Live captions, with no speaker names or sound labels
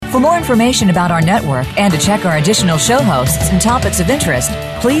For more information about our network and to check our additional show hosts and topics of interest,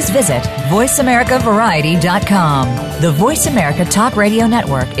 please visit VoiceAmericaVariety.com. The Voice America Talk Radio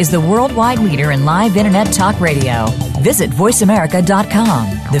Network is the worldwide leader in live Internet talk radio. Visit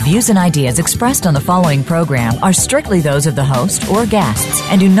VoiceAmerica.com. The views and ideas expressed on the following program are strictly those of the host or guests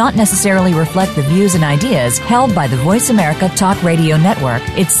and do not necessarily reflect the views and ideas held by the Voice America Talk Radio Network,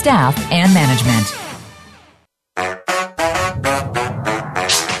 its staff, and management.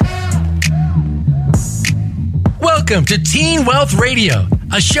 Welcome to Teen Wealth Radio,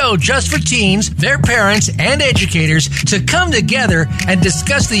 a show just for teens, their parents, and educators to come together and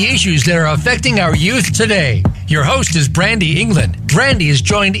discuss the issues that are affecting our youth today. Your host is Brandy England. Brandy is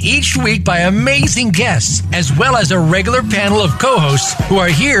joined each week by amazing guests, as well as a regular panel of co-hosts who are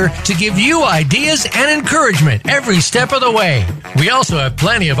here to give you ideas and encouragement every step of the way. We also have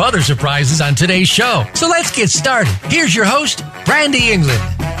plenty of other surprises on today's show. So let's get started. Here's your host, Brandy England.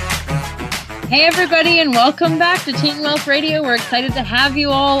 Hey everybody, and welcome back to Teen Wealth Radio. We're excited to have you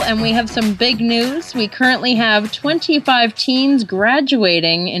all, and we have some big news. We currently have 25 teens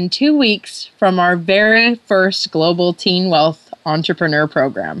graduating in 2 weeks from our very first Global Teen Wealth Entrepreneur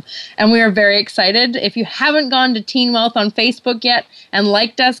Program. And we are very excited. If you haven't gone to Teen Wealth on Facebook yet and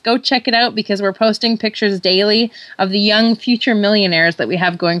liked us, go check it out because we're posting pictures daily of the young future millionaires that we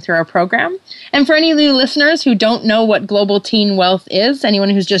have going through our program. And for any new listeners who don't know what Global Teen Wealth is,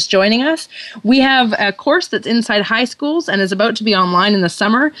 anyone who's just joining us, we have a course that's inside high schools and is about to be online in the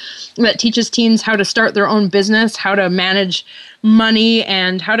summer that teaches teens how to start their own business, how to manage money,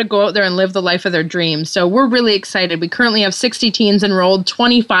 and how to go out there and live the life of their dreams. So we're really excited. We currently have 60 teens enrolled.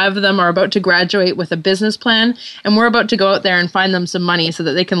 25 of them are about to graduate with a business plan, and we're about to go out there and find them some money so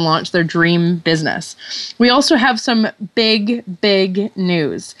that they can launch their dream business. We also have some big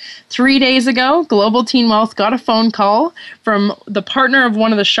news. 3 days ago, Global Teen Wealth got a phone call from the partner of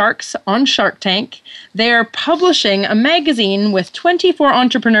one of the sharks on Shark Tank. They are publishing a magazine with 24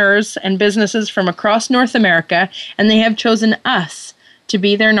 entrepreneurs and businesses from across North America, and they have chosen us to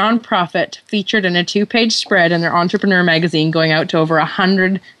be their nonprofit, featured in a 2-page spread in their entrepreneur magazine going out to over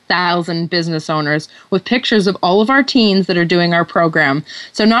 100,000 business owners with pictures of all of our teens that are doing our program.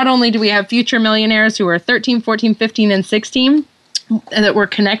 So not only do we have future millionaires who are 13, 14, 15, and 16, and that we're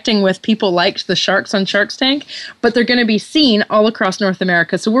connecting with people like the sharks on Shark Tank, but they're going to be seen all across North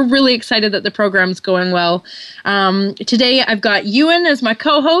America. So we're really excited that the program's going well. Today I've got Ewan as my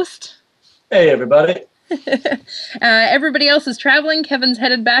co-host. Hey, everybody. Everybody else is traveling. Kevin's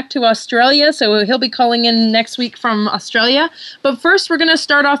headed back to Australia, so he'll be calling in next week from Australia. But first, we're going to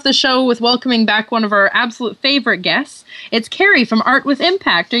start off the show with welcoming back one of our absolute favorite guests. It's Carrie from Art with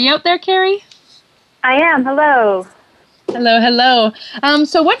Impact. Are you out there, Carrie? I am. Hello. Hello.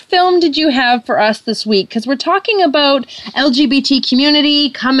 So what film did you have for us this week? Because we're talking about LGBT community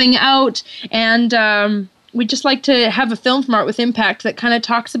coming out, and we'd just like to have a film from Art with Impact that kind of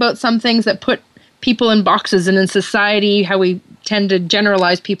talks about some things that put people in boxes, and in society, how we tend to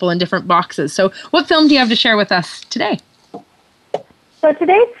generalize people in different boxes. So what film do you have to share with us today? So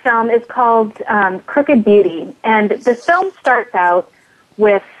today's film is called Crooked Beauty, and the film starts out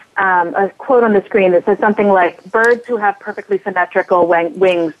with a quote on the screen that says something like, "Birds who have perfectly symmetrical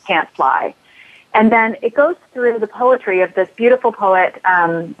wings can't fly." And then it goes through the poetry of this beautiful poet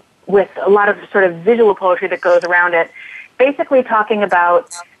with a lot of sort of visual poetry that goes around it, basically talking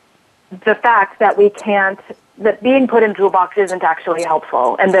about the fact that that being put into a box isn't actually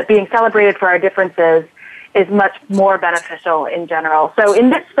helpful, and that being celebrated for our differences is much more beneficial in general. So in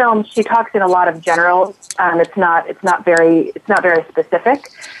this film, she talks in a lot of generals. It's not very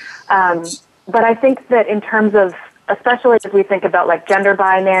specific. But I think that in terms of, especially as we think about like gender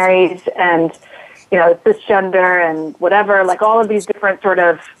binaries and, cisgender and whatever, like all of these different sort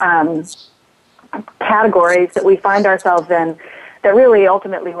of categories that we find ourselves in, that really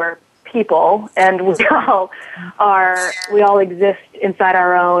ultimately we're people, and we all exist inside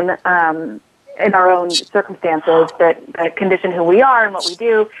our own in our own circumstances that condition who we are and what we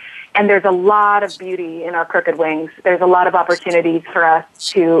do. And there's a lot of beauty in our crooked wings. There's a lot of opportunities for us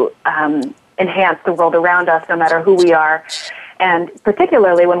to enhance the world around us, no matter who we are, and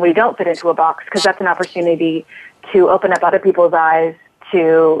particularly when we don't fit into a box, because that's an opportunity to open up other people's eyes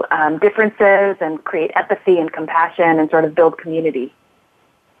to differences and create empathy and compassion and sort of build community.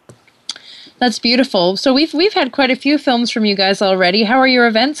 That's beautiful. So we've had quite a few films from you guys already. How are your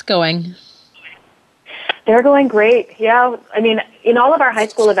events going? They're going great. Yeah. I mean, in all of our high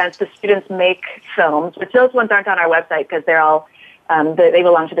school events, the students make films, which those ones aren't on our website because they're all, they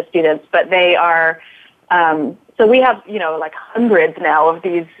belong to the students, but they are So we have, like hundreds now of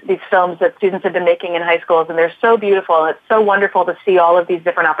these films that students have been making in high schools, and they're so beautiful. And it's so wonderful to see all of these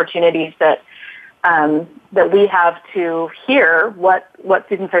different opportunities that we have to hear what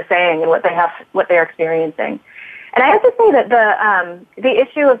students are saying and what they're experiencing. And I have to say that the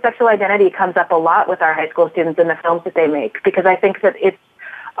issue of sexual identity comes up a lot with our high school students in the films that they make, because I think that it's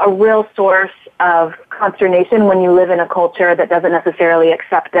a real source of consternation when you live in a culture that doesn't necessarily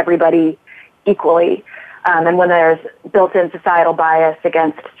accept everybody equally, and when there's built-in societal bias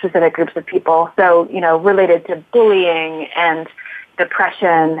against specific groups of people. So, related to bullying and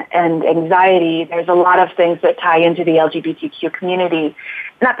depression and anxiety, there's a lot of things that tie into the LGBTQ community.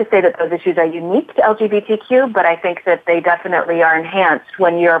 Not to say that those issues are unique to LGBTQ, but I think that they definitely are enhanced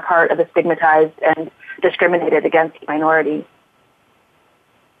when you're a part of a stigmatized and discriminated against minority.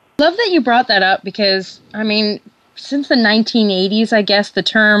 Love that you brought that up, because, since the 1980s, I guess, the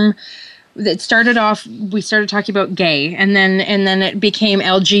term that started off, we started talking about gay, and then it became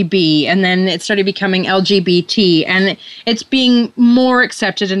LGB, and then it started becoming LGBT, and it's being more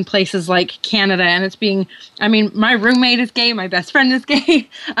accepted in places like Canada, and it's being, my roommate is gay, my best friend is gay,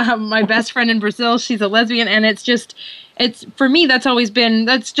 my best friend in Brazil, she's a lesbian, and it's for me, that's always been,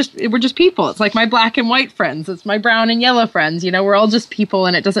 we're just people. It's like my black and white friends, it's my brown and yellow friends, we're all just people,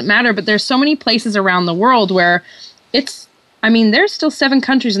 and it doesn't matter. But there's so many places around the world where there's still 7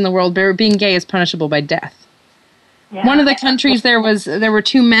 countries in the world where being gay is punishable by death. Yeah. One of the countries, there were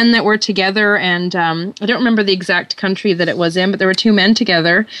 2 men that were together, and I don't remember the exact country that it was in, but there were 2 men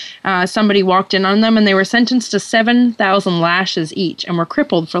together. Somebody walked in on them, and they were sentenced to 7,000 lashes each, and were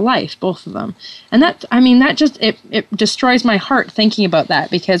crippled for life, both of them. And that just it destroys my heart thinking about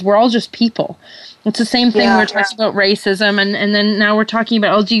that, because we're all just people. It's the same thing. We're talking about racism, and then now we're talking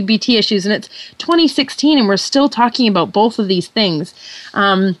about LGBT issues, and it's 2016, and we're still talking about both of these things.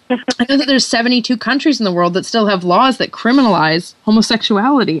 I know that there's 72 countries in the world that still have laws that criminalize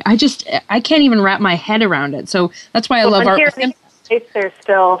homosexuality. I can't even wrap my head around it. So that's why I love Art with Impact. There's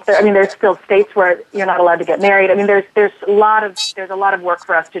still states where you're not allowed to get married. There's a lot of work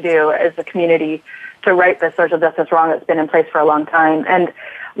for us to do as a community to right this social justice wrong that's been in place for a long time. And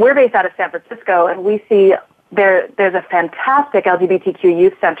we're based out of San Francisco, and we see there's a fantastic LGBTQ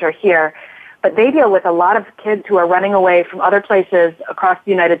youth center here, but they deal with a lot of kids who are running away from other places across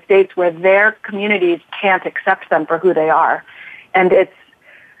the United States where their communities can't accept them for who they are. And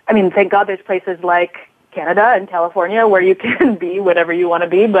thank God there's places like Canada and California where you can be whatever you want to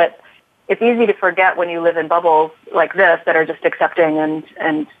be, but it's easy to forget when you live in bubbles like this that are just accepting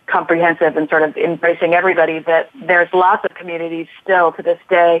and comprehensive and sort of embracing everybody, that there's lots of communities still to this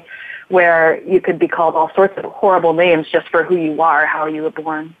day where you could be called all sorts of horrible names just for who you are, how you were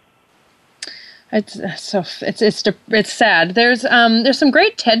born. It's sad. There's some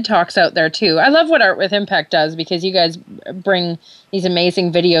great TED Talks out there too. I love what Art with Impact does, because you guys bring these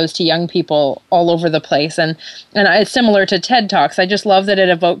amazing videos to young people all over the place, and it's similar to TED Talks. I just love that it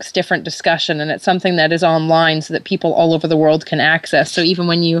evokes different discussion, and it's something that is online so that people all over the world can access. So even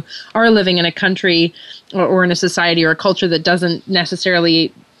when you are living in a country or in a society or a culture that doesn't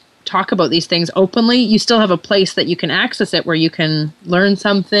necessarily talk about these things openly, you still have a place that you can access it where you can learn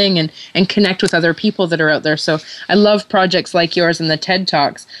something and connect with other people that are out there. So I love projects like yours and the TED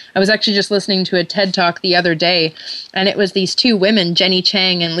Talks. I was actually just listening to a TED Talk the other day, and it was these 2 women, Jenny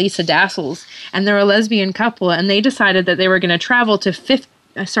Chang and Lisa Dassels, and they're a lesbian couple, and they decided that they were going to travel to 15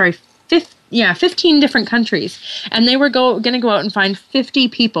 different countries, and they were going to go out and find 50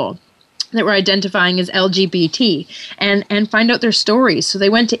 people that were identifying as LGBT and find out their stories. So they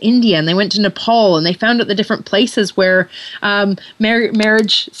went to India, and they went to Nepal, and they found out the different places where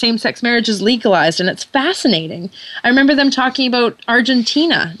same-sex marriage is legalized, and it's fascinating. I remember them talking about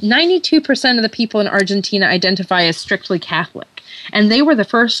Argentina. 92% of the people in Argentina identify as strictly Catholic, and they were the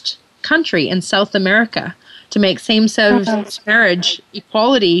first country in South America to make same-sex marriage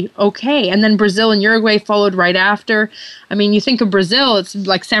equality okay. And then Brazil and Uruguay followed right after. You think of Brazil, it's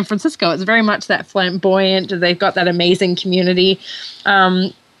like San Francisco. It's very much that flamboyant. They've got that amazing community.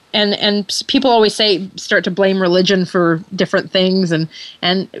 And people always start to blame religion for different things. And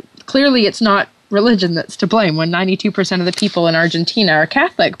clearly it's not religion that's to blame when 92% of the people in Argentina are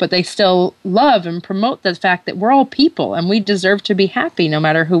Catholic, but they still love and promote the fact that we're all people and we deserve to be happy no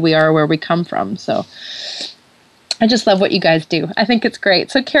matter who we are or where we come from. So I just love what you guys do. I think it's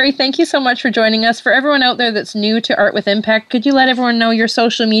great. So, Carrie, thank you so much for joining us. For everyone out there that's new to Art with Impact, could you let everyone know your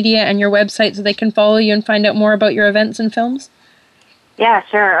social media and your website so they can follow you and find out more about your events and films? Yeah,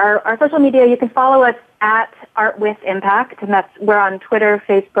 sure. Our social media, you can follow us at Art with Impact, and we're on Twitter,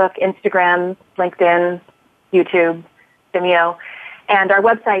 Facebook, Instagram, LinkedIn, YouTube, Vimeo. And our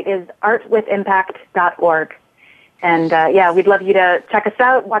website is artwithimpact.org. And we'd love you to check us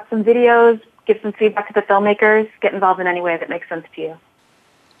out, watch some videos, give some feedback to the filmmakers, get involved in any way that makes sense to you.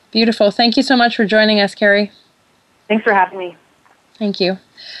 Beautiful. Thank you so much for joining us, Carrie. Thanks for having me. Thank you.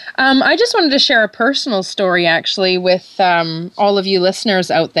 I just wanted to share a personal story, actually, with all of you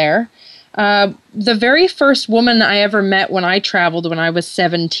listeners out there. The very first woman I ever met when I traveled when I was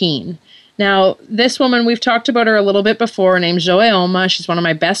 17. Now, this woman, we've talked about her a little bit before. Her name's Zoe Oma. She's one of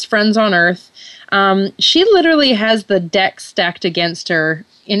my best friends on earth. She literally has the deck stacked against her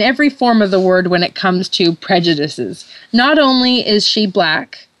in every form of the word when it comes to prejudices. Not only is she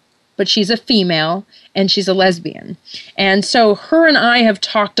black, but she's a female and she's a lesbian. And so her and I have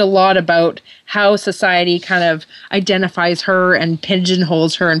talked a lot about how society kind of identifies her and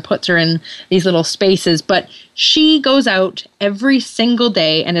pigeonholes her and puts her in these little spaces. But she goes out every single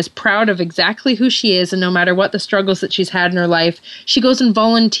day and is proud of exactly who she is. And no matter what the struggles that she's had in her life, she goes and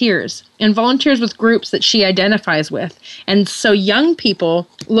volunteers with groups that she identifies with. And so young people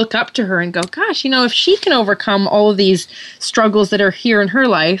look up to her and go, gosh, if she can overcome all of these struggles that are here in her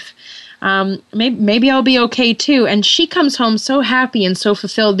life, maybe I'll be okay too. And she comes home so happy and so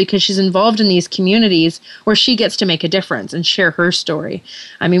fulfilled because she's involved in these communities where she gets to make a difference and share her story.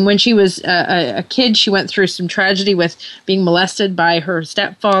 I mean, when she was a kid, she went through some tragedy with being molested by her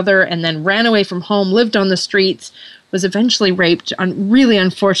stepfather and then ran away from home, lived on the streets, was eventually raped. Really,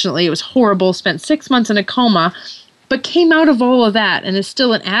 unfortunately, it was horrible, spent 6 months in a coma, but came out of all of that and is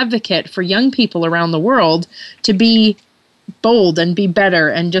still an advocate for young people around the world to be bold and be better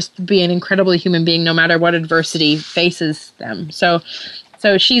and just be an incredible human being no matter what adversity faces them. So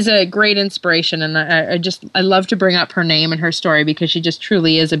she's a great inspiration, and I love to bring up her name and her story because she just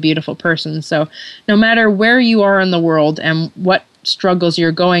truly is a beautiful person. So no matter where you are in the world and what struggles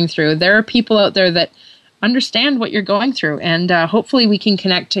you're going through, there are people out there that understand what you're going through, and hopefully we can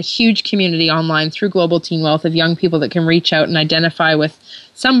connect a huge community online through Global Teen Wealth of young people that can reach out and identify with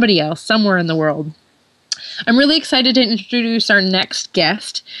somebody else somewhere in the world. I'm really excited to introduce our next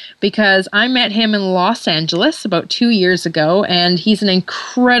guest because I met him in Los Angeles about 2 years ago, and he's an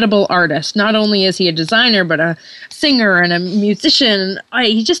incredible artist. Not only is he a designer, but a singer and a musician.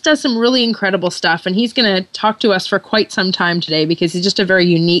 He just does some really incredible stuff, and he's going to talk to us for quite some time today because he's just a very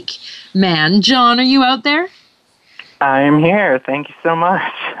unique man. John, are you out there? I'm here. Thank you so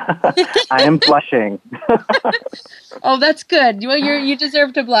much. I am blushing. Oh, that's good. Well, you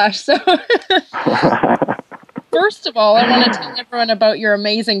deserve to blush. So, first of all, I want to tell everyone about your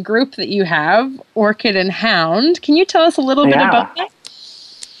amazing group that you have, Orchid and Hound. Can you tell us a little bit about that?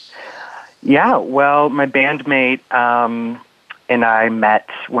 Yeah, well, my bandmate and I met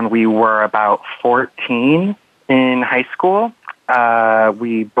when we were about 14 in high school.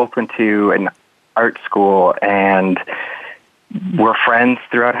 We both went to an art school and were friends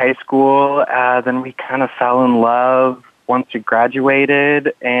throughout high school. Then we kind of fell in love once we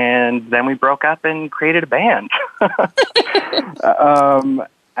graduated, and then we broke up and created a band.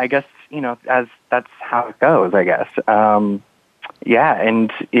 I guess, as that's how it goes, I guess.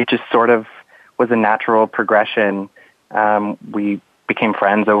 And it just sort of was a natural progression. We became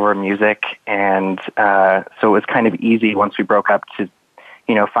friends over music, and so it was kind of easy once we broke up to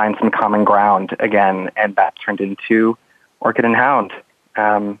find some common ground again, and that turned into Orchid and Hound.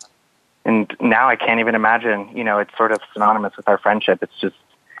 And now I can't even imagine, it's sort of synonymous with our friendship. It's just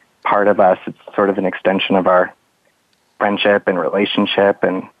part of us. It's sort of an extension of our friendship and relationship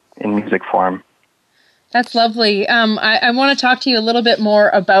and in music form. That's lovely. I want to talk to you a little bit more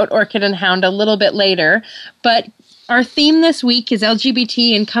about Orchid and Hound a little bit later, but our theme this week is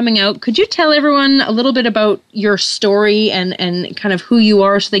LGBT and coming out. Could you tell everyone a little bit about your story and kind of who you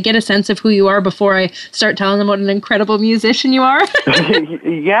are so they get a sense of who you are before I start telling them what an incredible musician you are?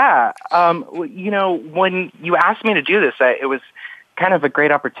 Yeah. When you asked me to do this, it was kind of a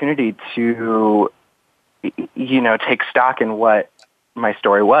great opportunity to, take stock in what my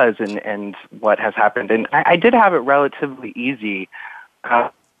story was and what has happened. And I did have it relatively easy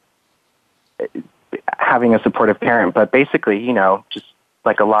having a supportive parent, but basically, just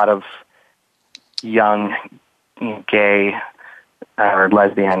like a lot of young gay or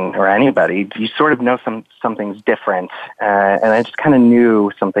lesbian or anybody, you sort of know something's different. And I just kind of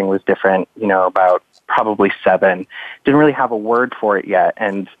knew something was different, about probably 7. Didn't really have a word for it yet.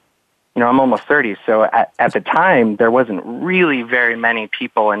 And, I'm almost 30. So at the time, there wasn't really very many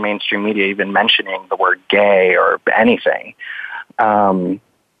people in mainstream media even mentioning the word gay or anything.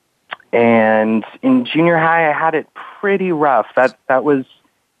 And in junior high, I had it pretty rough. That would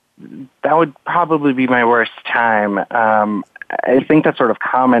probably be my worst time. I think that's sort of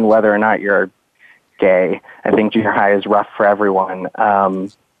common whether or not you're gay. I think junior high is rough for everyone.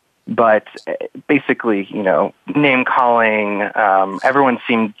 But basically, name calling, everyone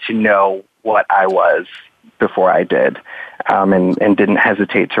seemed to know what I was before I did, and didn't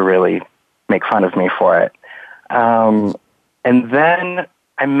hesitate to really make fun of me for it. And then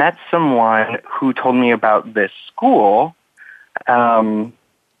I met someone who told me about this school.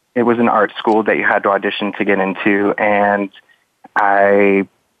 It was an art school that you had to audition to get into, and I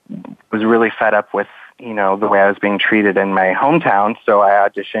was really fed up with, the way I was being treated in my hometown, so I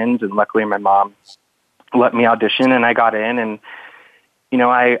auditioned, and luckily my mom let me audition, and I got in, and,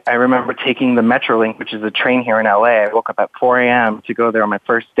 I remember taking the Metrolink, which is a train here in LA. I woke up at 4 a.m. to go there on my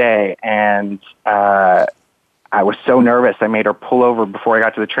first day, and I was so nervous. I made her pull over before I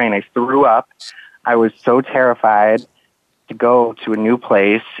got to the train. I threw up. I was so terrified to go to a new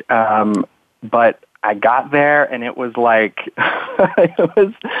place, but I got there, and it was like, it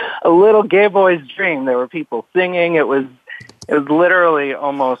was a little gay boy's dream. There were people singing. It was literally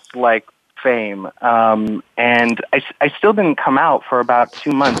almost like fame. And I still didn't come out for about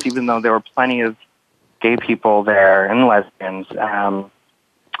 2 months, even though there were plenty of gay people there and lesbians.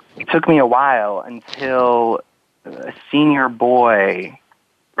 It took me a while until a senior boy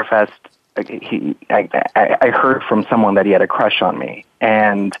professed. I heard from someone that he had a crush on me,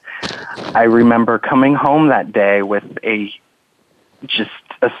 and I remember coming home that day with just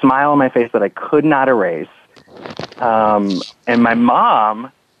a smile on my face that I could not erase. And my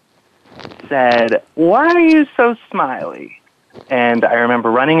mom said, "Why are you so smiley?" And I remember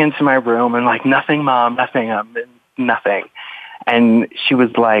running into my room and like, "Nothing, Mom, nothing, nothing." And she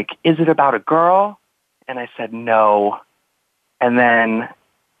was like, "Is it about a girl?" And I said, "No." And then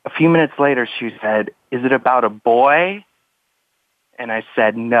a few minutes later, she said, "Is it about a boy?" And I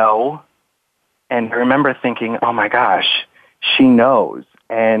said, "No." And I remember thinking, oh my gosh, she knows.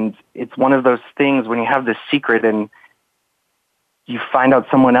 And it's one of those things when you have this secret and you find out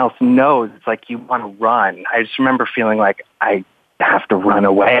someone else knows, it's like you want to run. I just remember feeling like I have to run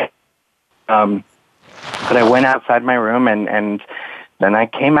away. But I went outside my room and then I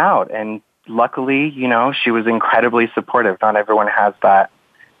came out. And luckily, she was incredibly supportive. Not everyone has that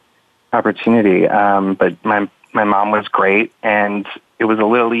opportunity. But my mom was great, and it was a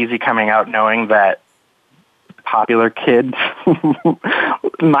little easy coming out knowing that popular kids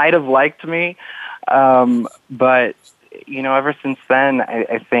might have liked me. But, ever since then,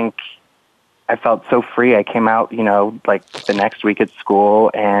 I think I felt so free. I came out, like the next week at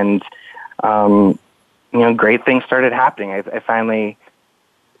school, and, great things started happening. I finally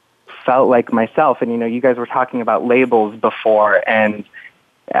felt like myself. And, you guys were talking about labels before, and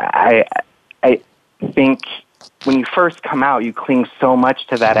I think when you first come out, you cling so much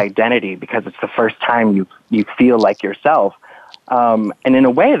to that identity because it's the first time you feel like yourself. And in a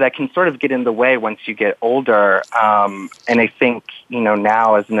way that can sort of get in the way once you get older. And I think,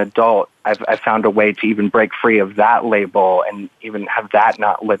 now as an adult, I've found a way to even break free of that label and even have that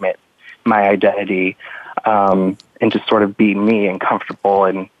not limit my identity, and just sort of be me and comfortable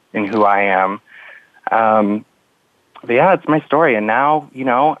in who I am. But yeah, it's my story. And now,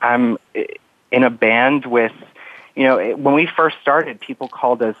 I'm in a band with, when we first started, people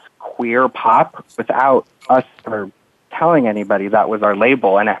called us queer pop without us ever telling anybody that was our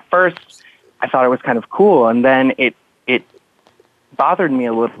label. And at first, I thought it was kind of cool. And then it bothered me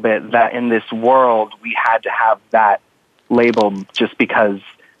a little bit that in this world, we had to have that label just because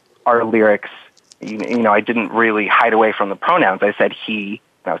our lyrics, I didn't really hide away from the pronouns. I said he,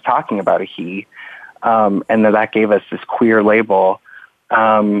 and I was talking about a he. And then that gave us this queer label.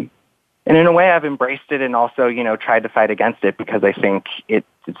 And in a way, I've embraced it and also, tried to fight against it because I think it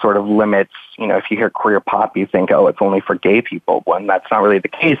sort of limits, if you hear queer pop, you think, oh, it's only for gay people. When that's not really the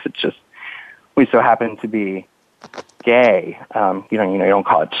case. It's just we so happen to be gay. You don't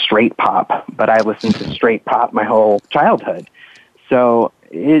call it straight pop, but I listened to straight pop my whole childhood. So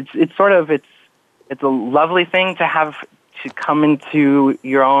it's a lovely thing to have to come into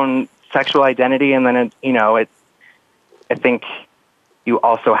your own sexual identity, and then I think you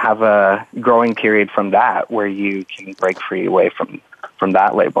also have a growing period from that where you can break free away from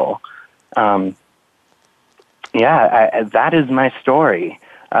that label. That is my story.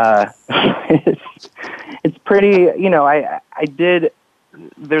 It's pretty,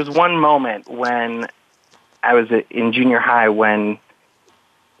 there's one moment when I was in junior high when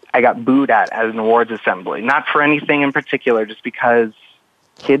I got booed at an awards assembly, not for anything in particular, just because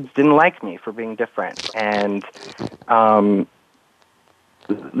kids didn't like me for being different. And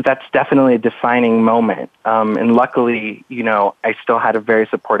that's definitely a defining moment. And luckily, I still had a very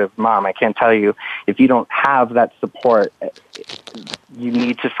supportive mom. I can't tell you, if you don't have that support, you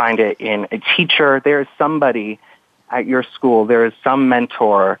need to find it in a teacher. There is somebody at your school, there is some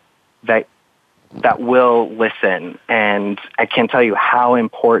mentor that will listen. And I can't tell you how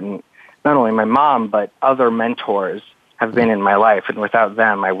important not only my mom, but other mentors have been in my life. And without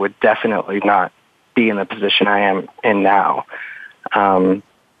them, I would definitely not be in the position I am in now.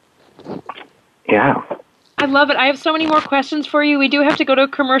 Yeah. I love it. I have so many more questions for you. We do have to go to a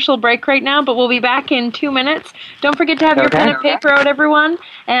commercial break right now, but we'll be back in 2 minutes. Don't forget to have your pen and paper out, everyone.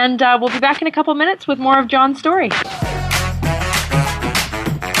 And we'll be back in a couple minutes with more of John's story.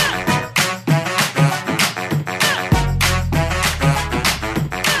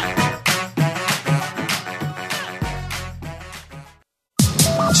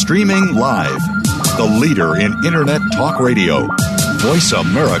 Streaming live, the leader in Internet talk radio,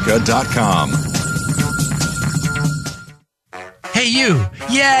 VoiceAmerica.com. Hey, you.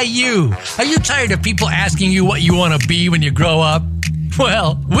 Yeah, you. Are you tired of people asking you what you want to be when you grow up?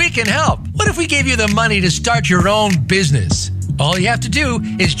 Well, we can help. What if we gave you the money to start your own business? All you have to do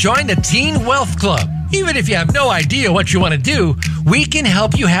is join the Teen Wealth Club. Even if you have no idea what you want to do, we can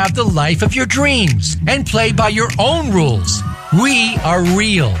help you have the life of your dreams and play by your own rules. We are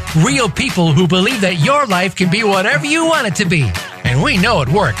real people who believe that your life can be whatever you want it to be. And we know it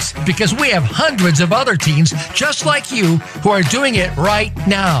works because we have hundreds of other teens just like you who are doing it right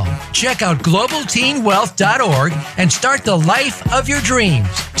now. Check out globalteenwealth.org and start the life of your dreams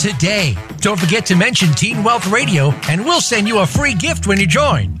today. Don't forget to mention Teen Wealth Radio and we'll send you a free gift when you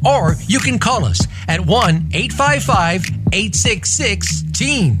join. Or you can call us at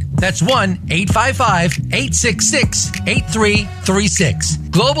 1-855-866-TEEN. That's 1-855-866-8336.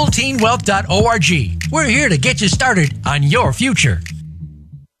 globalteenwealth.org. We're here to get you started on your future.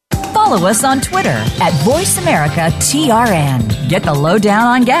 Follow us on Twitter at VoiceAmericaTRN. Get the lowdown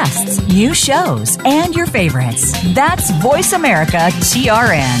on guests, new shows, and your favorites. That's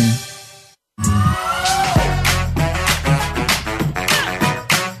VoiceAmericaTRN.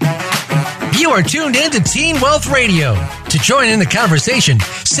 You are tuned in to Teen Wealth Radio. To join in the conversation,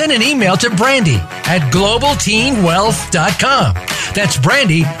 send an email to Brandy at globalteenwealth.com. That's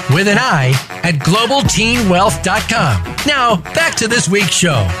Brandy with an I at globalteenwealth.com. Now, back to this week's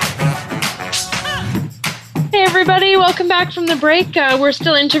show. Hey everybody, welcome back from the break. We're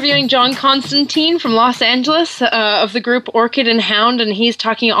still interviewing John Constantine from Los Angeles of the group Orchid and Hound, and he's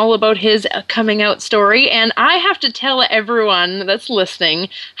talking all about his coming out story. And I have to tell everyone that's listening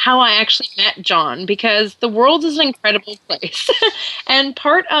how I actually met John, because the world is an incredible place. And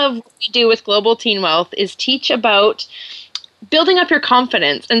part of what we do with Global Teen Wealth is teach about building up your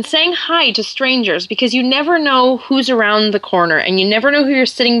confidence and saying hi to strangers, because you never know who's around the corner and you never know who you're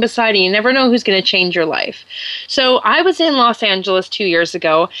sitting beside and you never know who's going to change your life. So I was in Los Angeles 2 years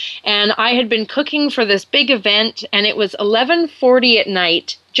ago and I had been cooking for this big event, and it was 11:40 at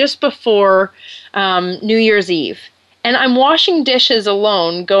night just before New Year's Eve. And I'm washing dishes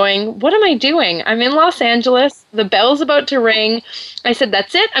alone going, what am I doing? I'm in Los Angeles. The bell's about to ring. I said,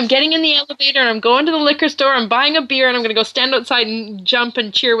 that's it. I'm getting in the elevator and I'm going to the liquor store. I'm buying a beer and I'm going to go stand outside and jump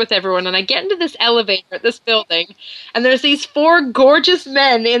and cheer with everyone. And I get into this elevator at this building and there's these 4 gorgeous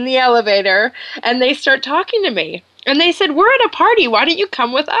men in the elevator and they start talking to me. And they said, we're at a party. Why don't you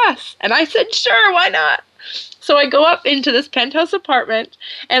come with us? And I said, sure, why not? So I go up into this penthouse apartment,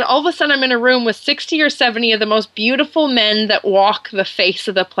 and all of a sudden I'm in a room with 60 or 70 of the most beautiful men that walk the face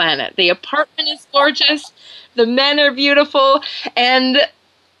of the planet. The apartment is gorgeous, the men are beautiful, and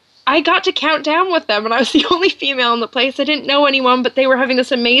I got to count down with them, and I was the only female in the place. I didn't know anyone, but they were having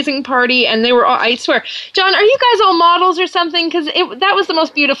this amazing party, and they were all, I swear, John, are you guys all models or something? Because that was the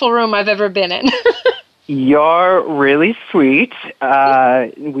most beautiful room I've ever been in. You're really sweet.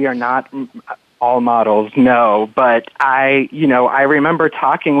 We are not all models, no, but I remember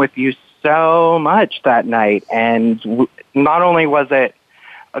talking with you so much that night, and not only was it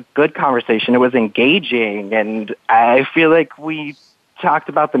a good conversation, it was engaging, and I feel like we talked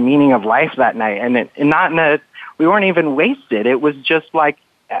about the meaning of life that night, and we weren't even wasted. It was just like,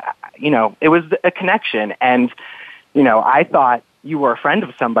 it was a connection, and, I thought you were a friend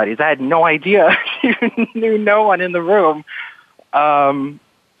of somebody's. I had no idea. You knew no one in the room.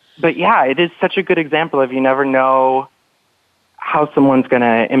 But yeah, it is such a good example of you never know how someone's going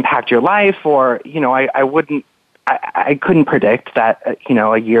to impact your life, or, I couldn't predict that, a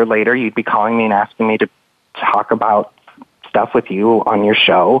year later you'd be calling me and asking me to talk about stuff with you on your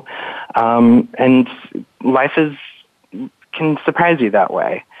show. And life can surprise you that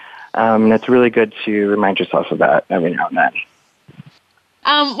way. And it's really good to remind yourself of that every now and then.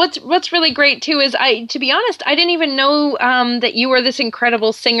 What's really great too is to be honest, I didn't even know that you were this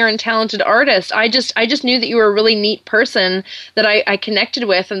incredible singer and talented artist. I just knew that you were a really neat person that I connected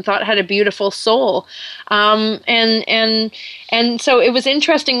with and thought had a beautiful soul. And so it was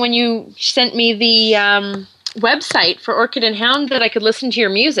interesting when you sent me the website for Orchid and Hound that I could listen to your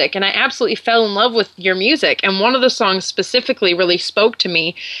music, and I absolutely fell in love with your music. And one of the songs specifically really spoke to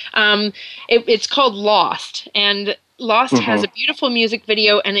me. It's called Lost, and Lost has a beautiful music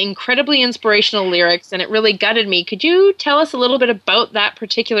video and incredibly inspirational lyrics, and it really gutted me. Could you tell us a little bit about that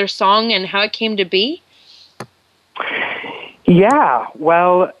particular song and how it came to be? Yeah,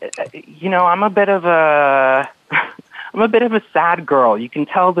 well, I'm a bit of a sad girl. You can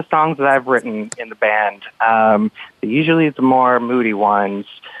tell the songs that I've written in the band. Usually the more moody ones.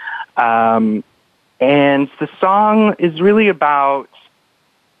 And the song is really about,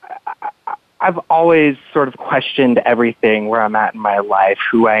 I've always sort of questioned everything, where I'm at in my life,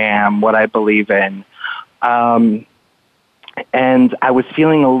 who I am, what I believe in. And I was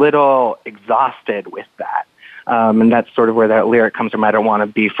feeling a little exhausted with that. And that's sort of where that lyric comes from. I don't want to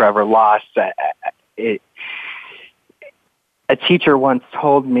be forever lost. A teacher once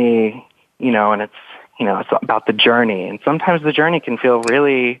told me, and it's about the journey. And sometimes the journey can feel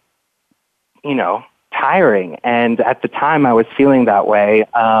really, tiring. And at the time I was feeling that way.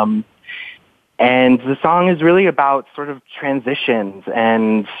 And the song is really about sort of transitions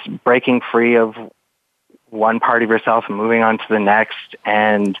and breaking free of one part of yourself and moving on to the next,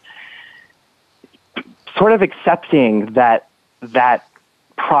 and sort of accepting that that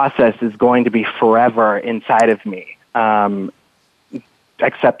process is going to be forever inside of me.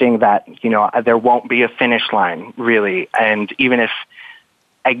 Accepting that, there won't be a finish line, really. And even if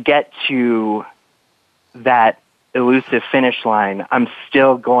I get to that elusive finish line, I'm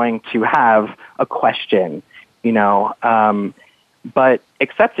still going to have a question, but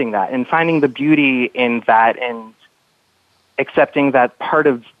accepting that and finding the beauty in that, and accepting that part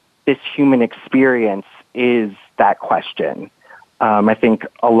of this human experience is that question. I think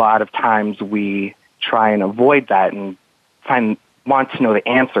a lot of times we try and avoid that and want to know the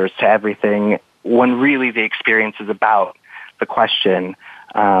answers to everything, when really the experience is about the question.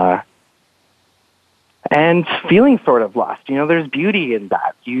 And feeling sort of lost. There's beauty in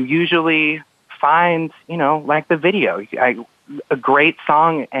that. You usually find, like the video. A great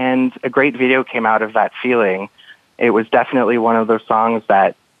song and a great video came out of that feeling. It was definitely one of those songs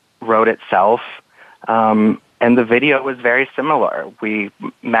that wrote itself. And the video was very similar. We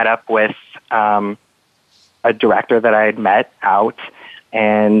met up with a director that I had met out,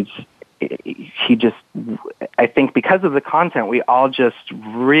 and he just, I think because of the content, we all just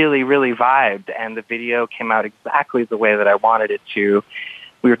really, really vibed, and the video came out exactly the way that I wanted it to.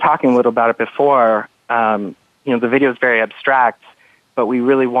 We were talking a little about it before. The video is very abstract, but we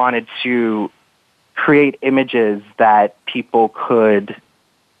really wanted to create images that people could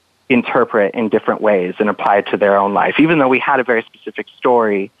interpret in different ways and apply it to their own life. Even though we had a very specific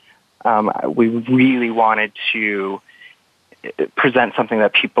story, we really wanted to present something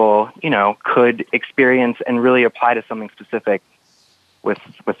that people, could experience and really apply to something specific with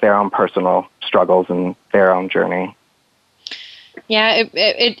their own personal struggles and their own journey. Yeah,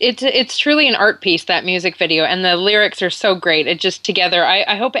 it's truly an art piece, that music video, and the lyrics are so great. It just together.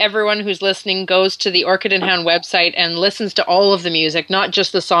 I hope everyone who's listening goes to the Orchid and Hound website and listens to all of the music, not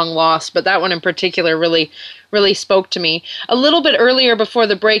just the song Lost, but that one in particular really spoke to me. A little bit earlier before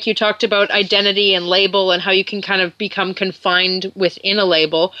the break, you talked about identity and label and how you can kind of become confined within a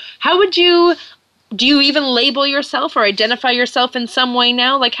label. Do you even label yourself or identify yourself in some way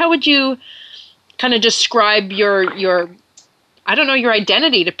now? Like, how would you kind of describe your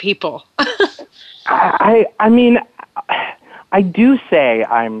identity to people? I mean, I do say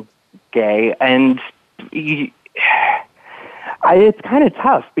I'm gay, and it's kind of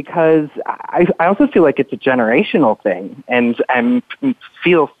tough because I also feel like it's a generational thing, and I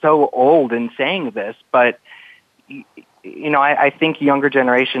feel so old in saying this, but I think younger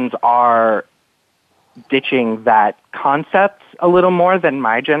generations are ditching that concept a little more than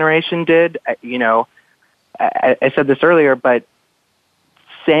my generation did. I said this earlier, but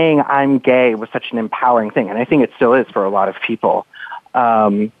saying I'm gay was such an empowering thing, and I think it still is for a lot of people,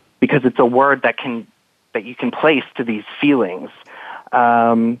 because it's a word that you can place to these feelings.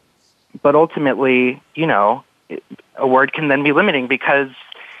 But ultimately, a word can then be limiting because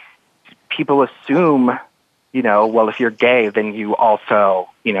people assume, well, if you're gay, then you also,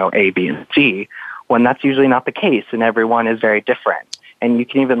 A, B, and C, when that's usually not the case, and everyone is very different. And you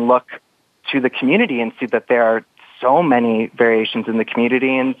can even look to the community and see that there are so many variations in the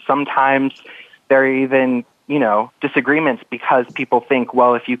community, and sometimes there are even, disagreements because people think,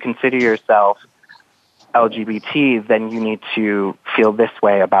 well, if you consider yourself LGBT, then you need to feel this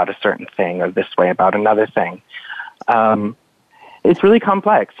way about a certain thing or this way about another thing. It's really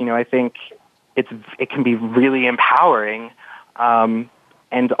complex. I think it can be really empowering and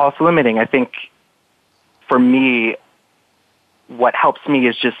also limiting. I think for me, what helps me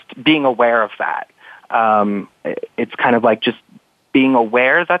is just being aware of that. It's kind of like just being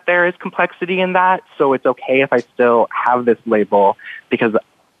aware that there is complexity in that, so it's okay if I still have this label because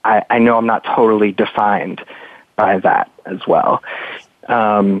I know I'm not totally defined by that as well.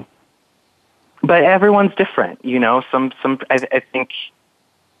 But everyone's different, I think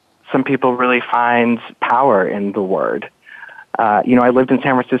some people really find power in the word. I lived in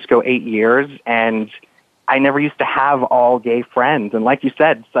San Francisco 8 years, and I never used to have all gay friends. And like you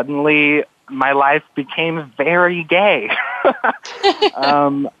said, suddenly my life became very gay.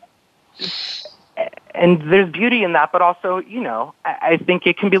 And there's beauty in that, but also, I think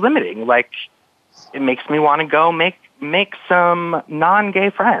it can be limiting. Like, it makes me want to go make some non-gay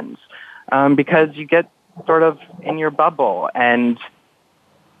friends because you get sort of in your bubble, and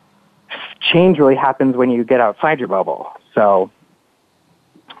change really happens when you get outside your bubble. So,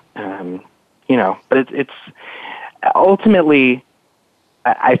 but it's ultimately,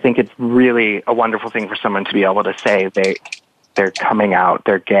 I think it's really a wonderful thing for someone to be able to say they're coming out,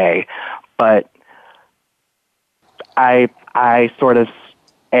 they're gay. But I sort of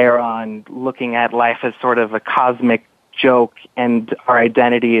err on looking at life as sort of a cosmic joke, and our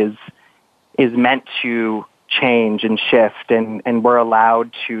identity is meant to change and shift, and we're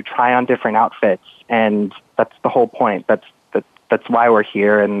allowed to try on different outfits, and that's the whole point. That's why we're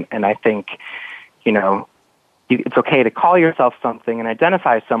here, and I think, it's okay to call yourself something and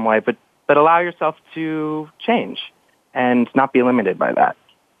identify some way, but allow yourself to change and not be limited by that.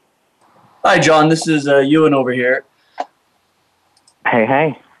 Hi, John. This is Ewan over here.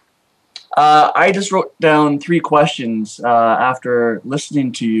 Hey. I just wrote down 3 questions after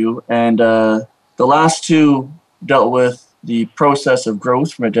listening to you, and the last 2 dealt with the process of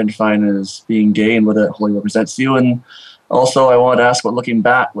growth from identifying as being gay and what it wholly represents you. And also, I wanted to ask what looking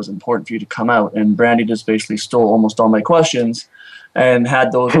back was important for you to come out. And Brandy just basically stole almost all my questions and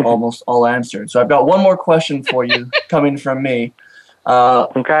had those almost all answered. So I've got one more question for you coming from me.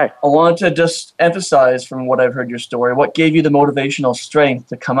 Okay. I wanted to just emphasize from what I've heard your story, what gave you the motivational strength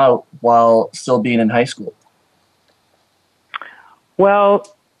to come out while still being in high school?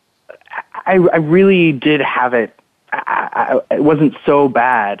 Well, I really did have it. It wasn't so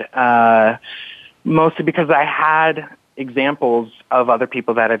bad, mostly because I had examples of other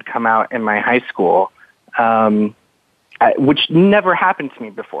people that had come out in my high school, which never happened to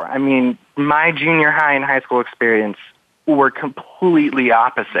me before. I mean, my junior high and high school experience were completely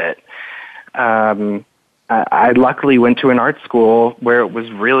opposite. I luckily went to an art school where it was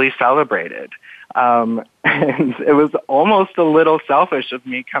really celebrated. And it was almost a little selfish of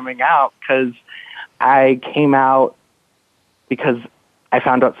me coming out because I came out because I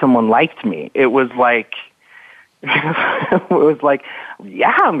found out someone liked me. It was like, yeah,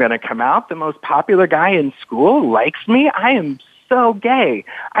 I'm going to come out. The most popular guy in school likes me. I am so gay.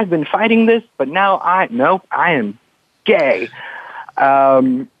 I've been fighting this, but now I am gay.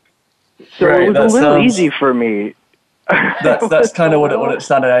 So right, it was a little easy for me. That's kind of what it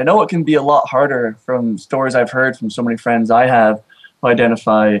sounded. I know it can be a lot harder from stories I've heard from so many friends I have who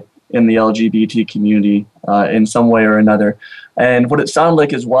identify in the LGBT community in some way or another. And what it sounded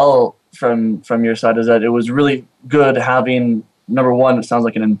like as well from your side is that it was really good having, number one, it sounds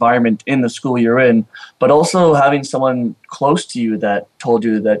like an environment in the school you're in, but also having someone close to you that told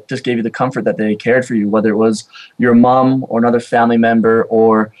you, that just gave you the comfort that they cared for you, whether it was your mom or another family member,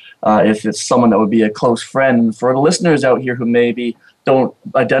 or if it's someone that would be a close friend. For the listeners out here who maybe don't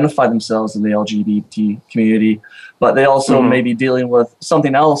identify themselves in the LGBT community, but they also may be dealing with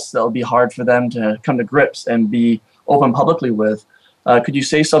something else that will be hard for them to come to grips and be open publicly with. Could you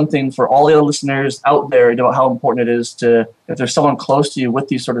say something for all the other listeners out there about how important it is to, if there's someone close to you with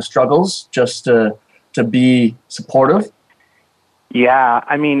these sort of struggles, just to be supportive? Yeah,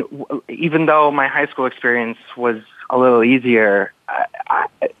 I mean, even though my high school experience was a little easier,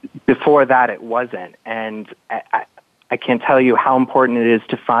 before that it wasn't. And I can't tell you how important it is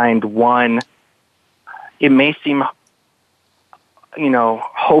to find one. It may seem,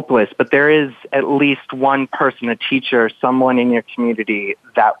 hopeless, but there is at least one person, a teacher, someone in your community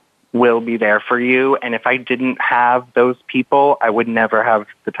that will be there for you. And if I didn't have those people, I would never have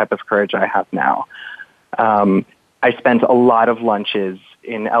the type of courage I have now. I spent a lot of lunches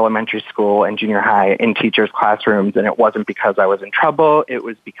in elementary school and junior high in teachers' classrooms, and it wasn't because I was in trouble. It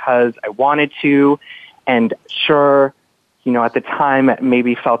was because I wanted to, And sure, at the time it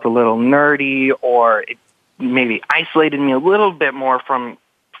maybe felt a little nerdy, or it maybe isolated me a little bit more from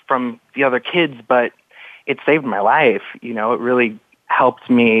the other kids, but it saved my life. It really helped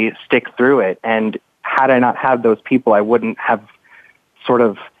me stick through it. And had I not had those people, I wouldn't have sort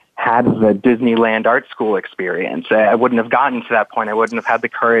of had the Disneyland art school experience. I wouldn't have gotten to that point. I wouldn't have had the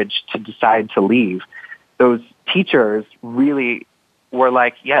courage to decide to leave. Those teachers really were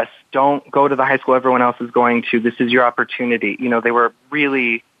like, yes, don't go to the high school everyone else is going to. This is your opportunity. They were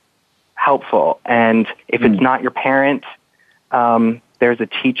really helpful. And if it's not your parent, there's a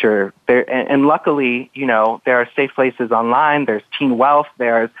teacher there. And luckily, there are safe places online. There's Teen Wealth.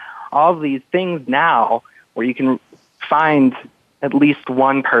 There's all these things now where you can find at least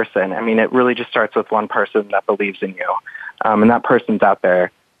one person. I mean, it really just starts with one person that believes in you. And that person's out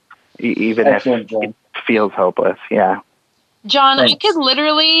there, even if it feels hopeless. Yeah. John, thanks. I could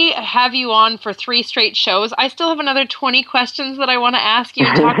literally have you on for 3 straight shows. I still have another 20 questions that I want to ask you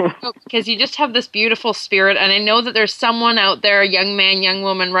and talk about, because you just have this beautiful spirit. And I know that there's someone out there, a young man, young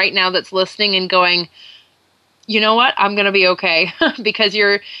woman right now that's listening and going, you know what? I'm going to be okay, because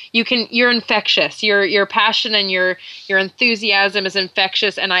you're infectious. Your passion and your enthusiasm is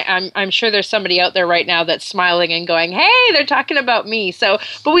infectious, and I'm sure there's somebody out there right now that's smiling and going, "Hey, they're talking about me." So,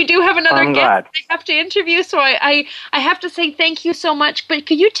 but we do have another guest I have to interview, so I have to say thank you so much. But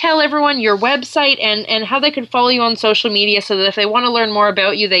could you tell everyone your website and how they can follow you on social media, so that if they want to learn more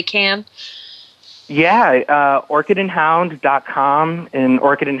about you, they can? Yeah, orchidandhound.com and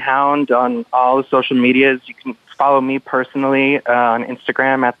Orchid and Hound on all the social medias. You can follow me personally on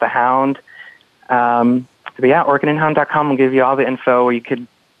Instagram at The Hound. But yeah, orchidandhound.com will give you all the info, or you could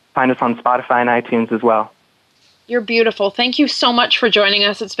find us on Spotify and iTunes as well. You're beautiful. Thank you so much for joining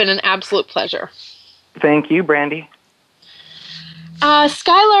us. It's been an absolute pleasure. Thank you, Brandy.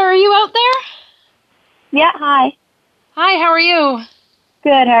 Skylar, are you out there? Yeah, hi. Hi, how are you?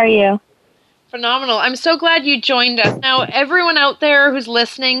 Good, how are you? Phenomenal. I'm so glad you joined us. Now, everyone out there who's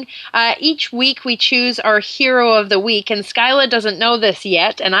listening, each week we choose our hero of the week, and Skyla doesn't know this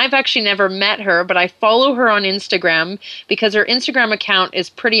yet, and I've actually never met her, but I follow her on Instagram because her Instagram account is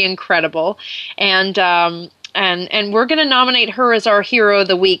pretty incredible, and we're going to nominate her as our hero of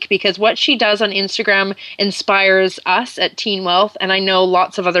the week, because what she does on Instagram inspires us at Teen Wealth, and I know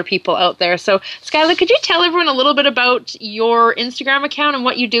lots of other people out there. So, Skyla, could you tell everyone a little bit about your Instagram account and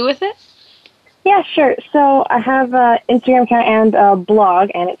what you do with it? Yeah, sure. So I have an Instagram account and a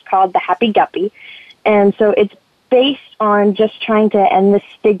blog, and it's called The Happy Guppy. And so it's based on just trying to end the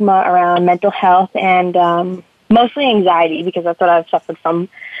stigma around mental health and mostly anxiety, because that's what I've suffered from.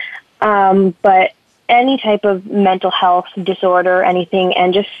 But any type of mental health disorder, anything,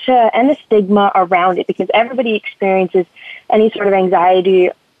 and just end the stigma around it, because everybody experiences any sort of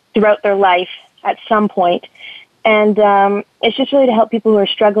anxiety throughout their life at some point. And it's just really to help people who are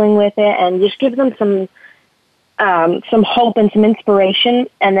struggling with it and just give them some hope and some inspiration.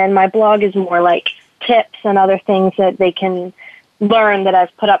 And then my blog is more like tips and other things that they can learn that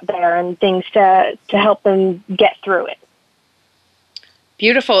I've put up there, and things to help them get through it.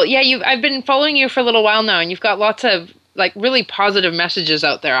 Beautiful. Yeah, I've been following you for a little while now, and you've got lots of like really positive messages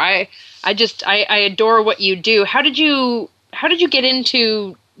out there. I adore what you do. How did you get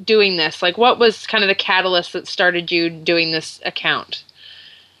into doing this? Like, what was kind of the catalyst that started you doing this account?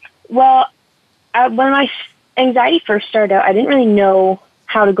 Well, when my anxiety first started out, I didn't really know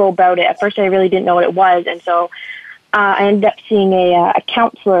how to go about it. At first, I really didn't know what it was, and so I ended up seeing a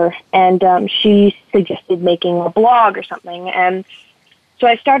counselor, and she suggested making a blog or something. And so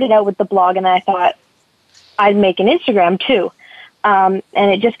I started out with the blog, and I thought I'd make an Instagram too. And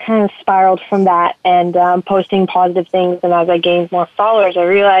it just kind of spiraled from that, and posting positive things. And as I gained more followers, I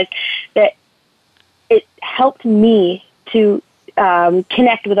realized that it helped me to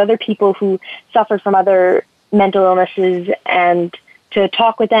connect with other people who suffered from other mental illnesses and to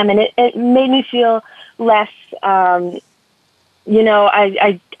talk with them. And it made me feel less, I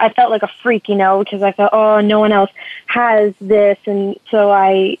felt like a freak, because I thought, oh, no one else has this. And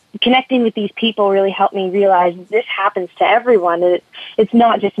so connecting with these people really helped me realize this happens to everyone. It's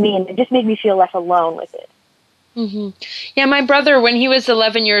not just me, and it just made me feel less alone with it. Mm-hmm. Yeah, my brother, when he was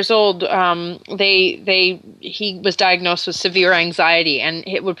 11 years old, he was diagnosed with severe anxiety, and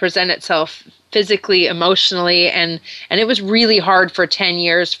it would present itself physically, emotionally, and it was really hard for 10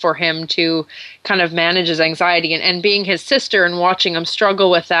 years for him to kind of manage his anxiety, and being his sister and watching him struggle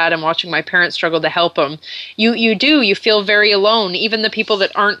with that and watching my parents struggle to help him, you feel very alone. Even the people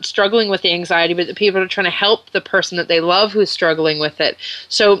that aren't struggling with the anxiety, but the people that are trying to help the person that they love who's struggling with it.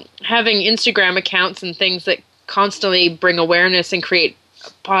 So having Instagram accounts and things that constantly bring awareness and create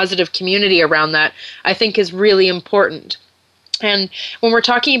positive community around that, I think is really important. And when we're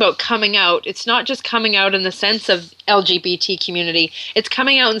talking about coming out, it's not just coming out in the sense of LGBT community. It's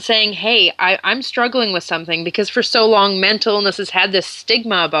coming out and saying, hey, I'm struggling with something, because for so long mental illness has had this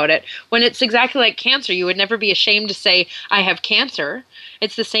stigma about it, when it's exactly like cancer. You would never be ashamed to say, I have cancer.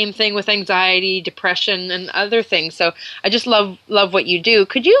 It's the same thing with anxiety, depression, and other things. So I just love what you do.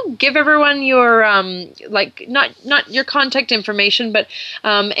 Could you give everyone your not your contact information, but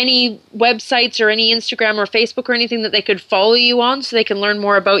any websites or any Instagram or Facebook or anything that they could follow you on so they can learn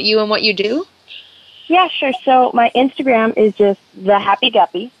more about you and what you do? Yeah, sure. So my Instagram is just The Happy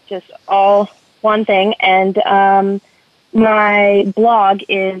Guppy, just all one thing, and my blog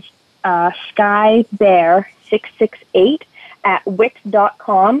is skybear668 at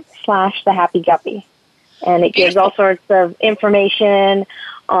wix.com/thehappyguppy. And it gives all sorts of information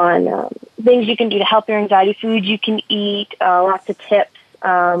on things you can do to help your anxiety, foods you can eat, lots of tips,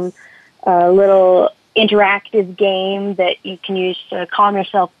 a little interactive game that you can use to calm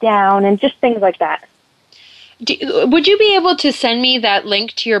yourself down, and just things like that. Would you be able to send me that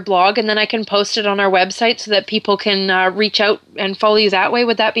link to your blog, and then I can post it on our website so that people can reach out and follow you that way?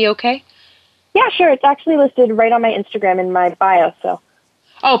 Would that be okay? Yeah, sure. It's actually listed right on my Instagram in my bio. So.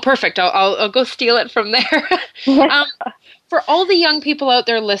 Oh, perfect. I'll go steal it from there. For all the young people out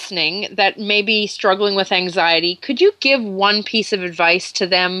there listening that may be struggling with anxiety, could you give one piece of advice to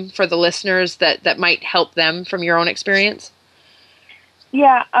them, for the listeners, that might help them from your own experience?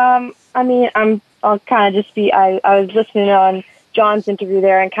 Yeah. I'll kind of just be, I was listening on John's interview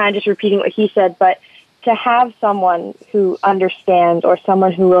there and kind of just repeating what he said, but to have someone who understands, or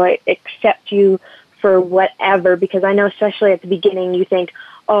someone who will accept you for whatever, because I know especially at the beginning you think,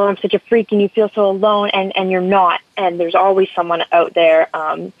 oh, I'm such a freak, and you feel so alone, and you're not, and there's always someone out there.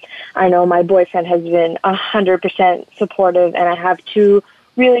 I know my boyfriend has been 100% supportive, and I have two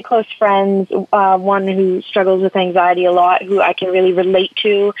really close friends, one who struggles with anxiety a lot, who I can really relate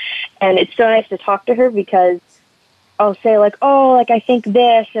to, and it's so nice to talk to her, because I'll say like, oh, like I think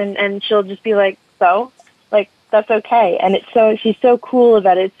this, and she'll just be like, so, like, that's okay. And she's so cool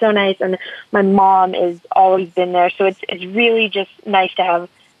about it. It's so nice. And my mom has always been there. So it's really just nice to have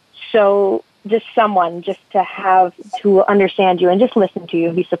just someone just to have who will understand you and just listen to you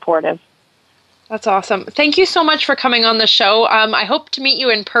and be supportive. That's awesome. Thank you so much for coming on the show. I hope to meet you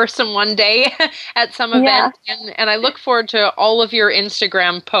in person one day at some event, and I look forward to all of your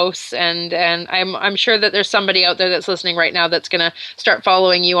Instagram posts. And I'm sure that there's somebody out there that's listening right now that's going to start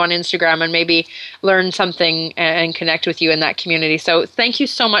following you on Instagram and maybe learn something and connect with you in that community. So thank you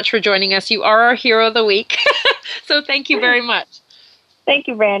so much for joining us. You are our hero of the week. So thank you very much. Thank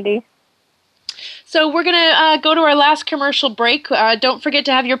you, Brandy. So we're going to go to our last commercial break. Don't forget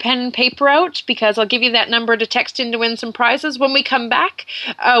to have your pen and paper out, because I'll give you that number to text in to win some prizes. When we come back,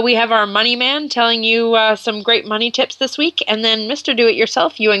 we have our money man telling you some great money tips this week. And then Mr.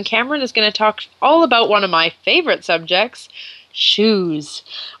 Do-It-Yourself, Ewan Cameron, is going to talk all about one of my favorite subjects, shoes.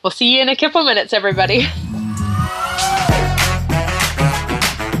 We'll see you in a couple minutes, everybody.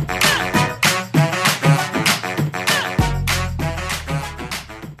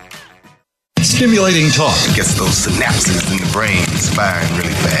 Stimulating talk gets those synapses in the brain firing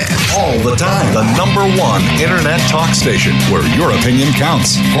really fast. All the time. The #1 internet talk station where your opinion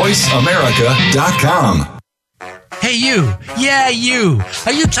counts. VoiceAmerica.com. Hey, you. Yeah, you.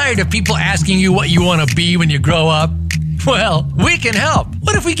 Are you tired of people asking you what you want to be when you grow up? Well, we can help.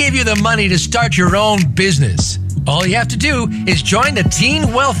 What if we gave you the money to start your own business? All you have to do is join the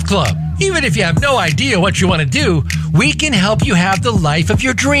Teen Wealth Club. Even if you have no idea what you want to do, we can help you have the life of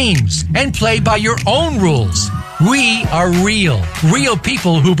your dreams and play by your own rules. We are real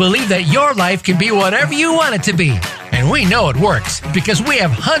people who believe that your life can be whatever you want it to be. And we know it works because we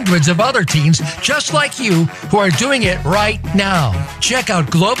have hundreds of other teens just like you who are doing it right now. Check out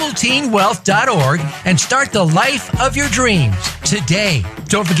globalteenwealth.org and start the life of your dreams today.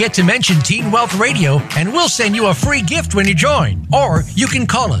 Don't forget to mention Teen Wealth Radio and we'll send you a free gift when you join. Or you can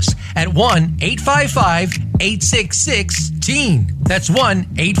call us at 1-855-866-TEEN. That's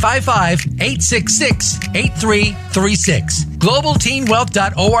 1-855-866-8336.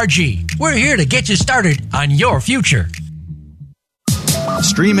 globalteenwealth.org. We're here to get you started on your future.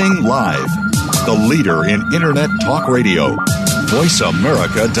 Streaming live. The leader in internet talk radio.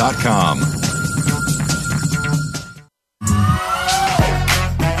 VoiceAmerica.com.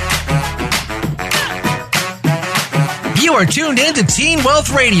 You are tuned in to Teen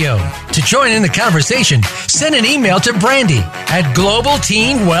Wealth Radio. To join in the conversation, send an email to Brandy at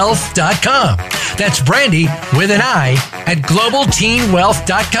globalteenwealth.com. That's Brandy with an I at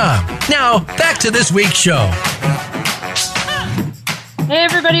globalteenwealth.com. Now, back to this week's show. Hey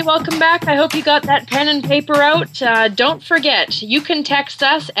everybody, welcome back. I hope you got that pen and paper out. Don't forget, you can text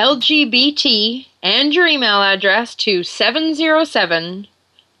us LGBT and your email address to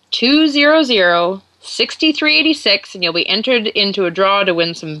 707-200-6386, and you'll be entered into a draw to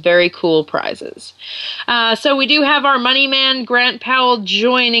win some very cool prizes. So we do have our money man, Grant Powell,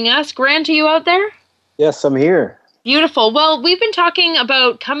 joining us. Grant, are you out there? Yes, I'm here. Beautiful. Well, we've been talking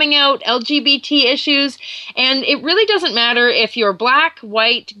about coming out, LGBT issues, and it really doesn't matter if you're black,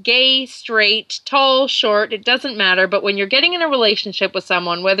 white, gay, straight, tall, short, it doesn't matter. But when you're getting in a relationship with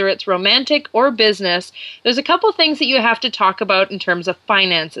someone, whether it's romantic or business, there's a couple things that you have to talk about in terms of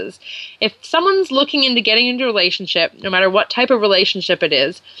finances. If someone's looking into getting into a relationship, no matter what type of relationship it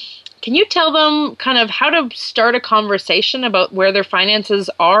is, can you tell them kind of how to start a conversation about where their finances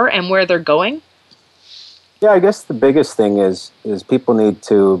are and where they're going? Yeah, I guess the biggest thing is people need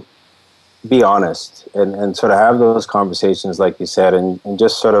to be honest and sort of have those conversations, like you said, and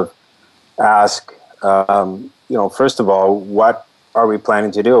just sort of ask, first of all, what are we planning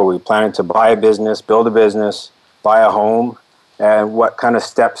to do? Are we planning to buy a business, build a business, buy a home? And what kind of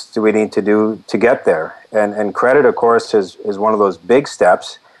steps do we need to do to get there? And credit, of course, is one of those big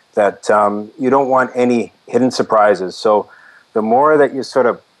steps that you don't want any hidden surprises. So the more that you sort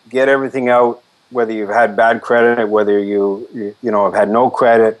of get everything out, whether you've had bad credit, whether you have had no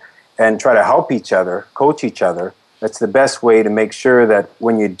credit, and try to help each other, coach each other, that's the best way to make sure that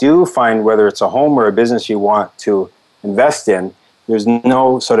when you do find whether it's a home or a business you want to invest in, there's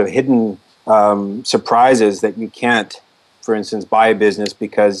no sort of hidden surprises that you can't, for instance, buy a business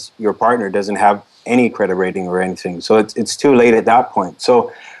because your partner doesn't have any credit rating or anything. So it's too late at that point.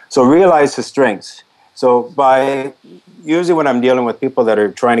 So realize the strengths. So by usually when I'm dealing with people that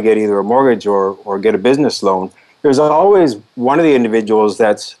are trying to get either a mortgage or get a business loan, there's always one of the individuals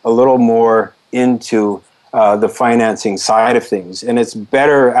that's a little more into the financing side of things. And it's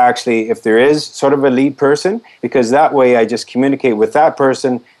better actually if there is sort of a lead person, because that way I just communicate with that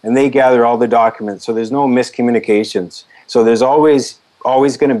person and they gather all the documents. So there's no miscommunications. So there's always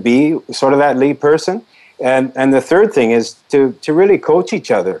going to be sort of that lead person. And the third thing is to really coach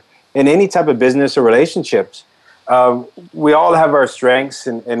each other. In any type of business or relationships, we all have our strengths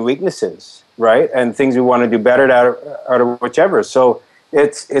and weaknesses, right? And things we want to do better out of whichever. So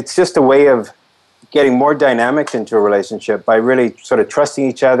it's just a way of getting more dynamics into a relationship by really sort of trusting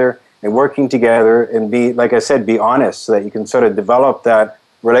each other and working together and be, like I said, be honest so that you can sort of develop that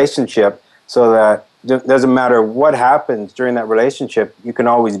relationship so that it doesn't matter what happens during that relationship, you can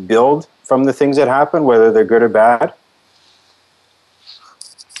always build from the things that happen, whether they're good or bad.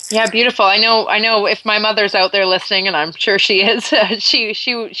 Yeah, beautiful. I know if my mother's out there listening, and I'm sure she is,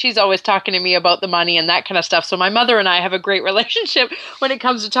 she's always talking to me about the money and that kind of stuff. So my mother and I have a great relationship when it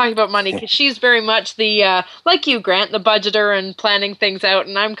comes to talking about money, because she's very much the, like you, Grant, the budgeter and planning things out.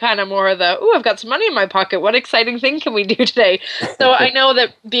 And I'm kind of more the, I've got some money in my pocket. What exciting thing can we do today? So I know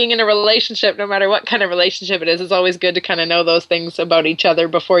that being in a relationship, no matter what kind of relationship it is always good to kind of know those things about each other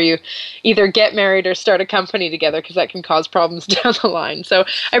before you either get married or start a company together, because that can cause problems down the line. So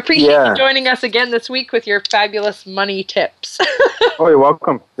I appreciate you joining us again this week with your fabulous money tips. Oh, you're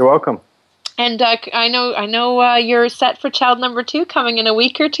welcome. You're welcome. And I know you're set for child number 2 coming in a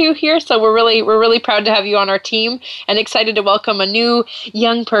week or two here. So we're really proud to have you on our team and excited to welcome a new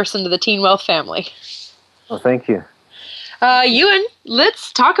young person to the Teen Wealth family. Well, thank you. Ewan,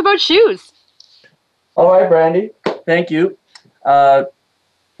 let's talk about shoes. All right, Brandy. Thank you.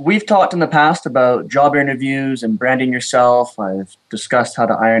 We've talked in the past about job interviews and branding yourself. I've discussed how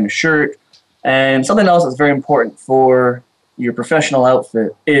to iron a shirt. And something else that's very important for your professional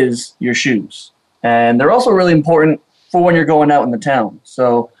outfit is your shoes. And they're also really important for when you're going out in the town.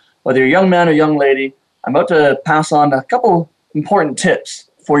 So whether you're a young man or young lady, I'm about to pass on a couple important tips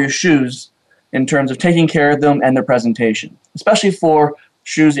for your shoes in terms of taking care of them and their presentation, especially for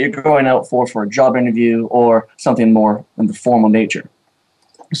shoes that you're going out for a job interview or something more in the formal nature.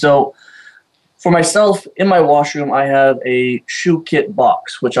 So for myself, in my washroom, I have a shoe kit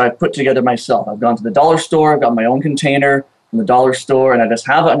box, which I put together myself. I've gone to the dollar store, I've got my own container from the dollar store, and I just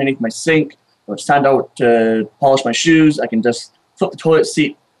have it underneath my sink. When it's time to polish my shoes, I can just flip the toilet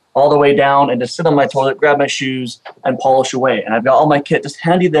seat all the way down and just sit on my toilet, grab my shoes, and polish away. And I've got all my kit just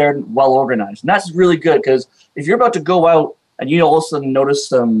handy there and well organized. And that's really good, because if you're about to go out and you all of a sudden notice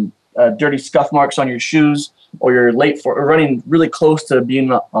some dirty scuff marks on your shoes, or you're late for, or running really close to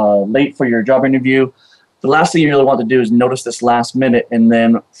being late for your job interview, the last thing you really want to do is notice this last minute and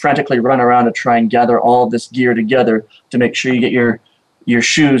then frantically run around to try and gather all of this gear together to make sure you get your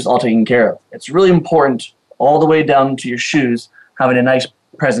shoes all taken care of. It's really important all the way down to your shoes having a nice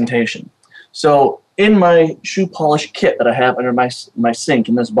presentation. So in my shoe polish kit that I have under my sink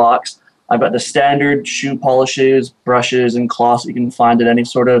in this box, I've got the standard shoe polishes, brushes, and cloths that you can find at any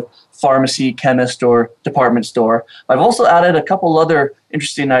sort of pharmacy, chemist, or department store. I've also added a couple other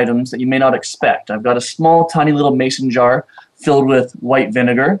interesting items that you may not expect. I've got a small, tiny little mason jar filled with white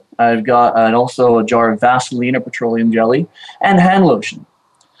vinegar. I've got also a jar of Vaseline or petroleum jelly and hand lotion.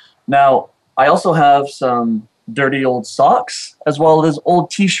 Now, I also have some dirty old socks as well as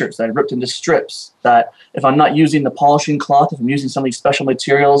old t-shirts that I ripped into strips that if I'm not using the polishing cloth, if I'm using some of these special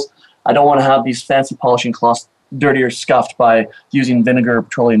materials, I don't want to have these fancy polishing cloths dirty or scuffed by using vinegar or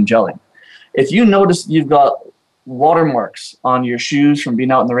petroleum jelly. If you notice you've got watermarks on your shoes from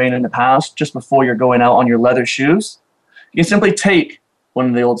being out in the rain in the past, just before you're going out on your leather shoes, you can simply take one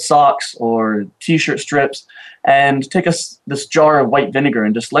of the old socks or t-shirt strips and take this jar of white vinegar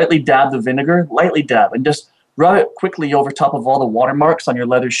and just lightly dab the vinegar, and just rub it quickly over top of all the watermarks on your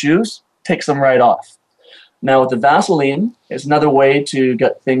leather shoes, takes them right off. Now with the Vaseline, it's another way to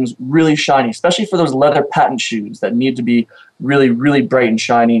get things really shiny, especially for those leather patent shoes that need to be really, really bright and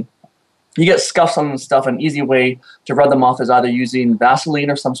shiny. You get scuffs on them and stuff, an easy way to rub them off is either using Vaseline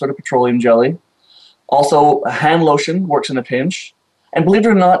or some sort of petroleum jelly. Also, hand lotion works in a pinch. And believe it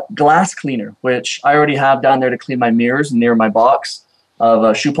or not, glass cleaner, which I already have down there to clean my mirrors near my box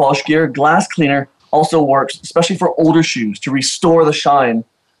of shoe polish gear. Glass cleaner also works, especially for older shoes, to restore the shine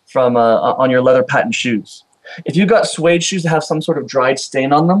from on your leather patent shoes. If you've got suede shoes that have some sort of dried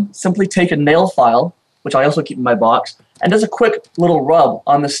stain on them, simply take a nail file, which I also keep in my box, and just a quick little rub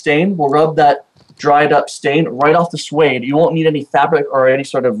on the stain will rub that dried up stain right off the suede. You won't need any fabric or any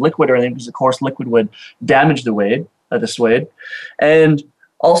sort of liquid or anything because, of course, liquid would damage the suede. And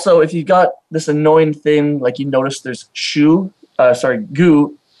also, if you've got this annoying thing, like you notice there's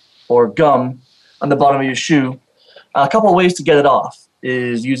goo or gum on the bottom of your shoe, a couple of ways to get it off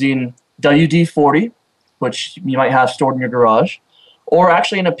is using WD-40, which you might have stored in your garage, or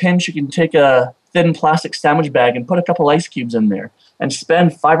actually in a pinch, you can take a thin plastic sandwich bag and put a couple ice cubes in there and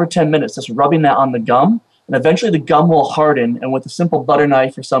spend 5 or 10 minutes just rubbing that on the gum, and eventually the gum will harden, and with a simple butter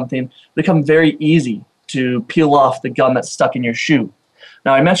knife or something, become very easy to peel off the gum that's stuck in your shoe.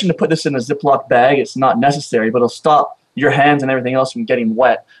 Now, I mentioned to put this in a Ziploc bag. It's not necessary, but it'll stop your hands and everything else from getting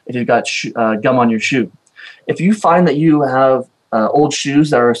wet if you've got gum on your shoe. If you find that you have old shoes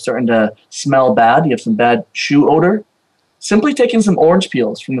that are starting to smell bad, you have some bad shoe odor, simply taking some orange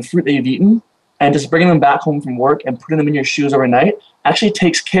peels from the fruit that you've eaten and just bringing them back home from work and putting them in your shoes overnight actually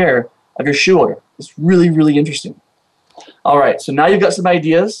takes care of your shoe odor. It's really, really interesting. All right, so now you've got some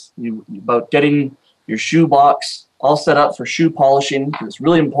ideas about getting your shoe box all set up for shoe polishing. It's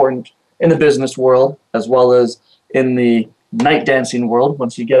really important in the business world as well as in the night dancing world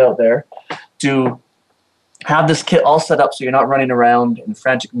once you get out there to have this kit all set up so you're not running around in a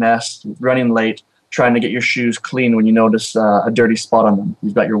frantic mess, running late, trying to get your shoes clean when you notice a dirty spot on them.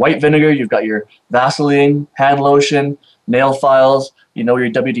 You've got your white vinegar, you've got your Vaseline, hand lotion, nail files, you know where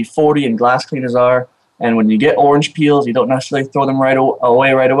your WD-40 and glass cleaners are, and when you get orange peels, you don't necessarily throw them right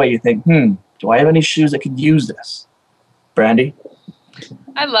away. You think, do I have any shoes that could use this? Brandy?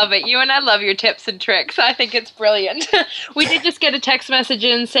 I love it. You and I love your tips and tricks. I think it's brilliant. We did just get a text message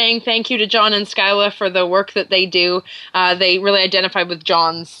in saying thank you to John and Skyla for the work that they do. They really identified with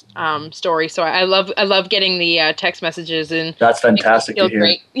John's story, so I love getting the text messages, and that's fantastic to hear.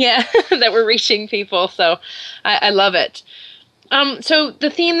 Great. Yeah, that we're reaching people. So I love it. So the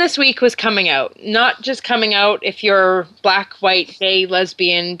theme this week was coming out. Not just coming out if you're black, white, gay,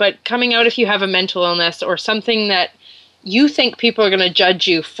 lesbian, but coming out if you have a mental illness or something that you think people are going to judge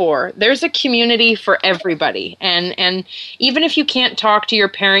you for. There's a community for everybody. And even if you can't talk to your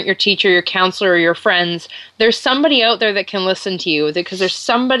parent, your teacher, your counselor, or your friends, there's somebody out there that can listen to you, because there's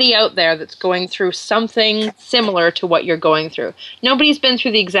somebody out there that's going through something similar to what you're going through. Nobody's been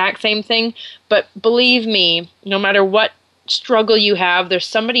through the exact same thing, but believe me, no matter what struggle you have, there's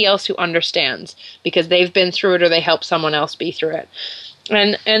somebody else who understands because they've been through it or they helped someone else be through it.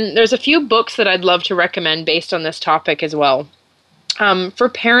 And there's a few books that I'd love to recommend based on this topic as well. For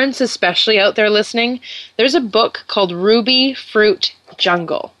parents especially out there listening, there's a book called Ruby Fruit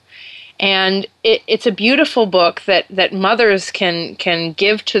Jungle. And it's a beautiful book that mothers can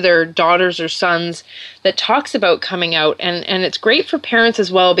give to their daughters or sons that talks about coming out. And it's great for parents as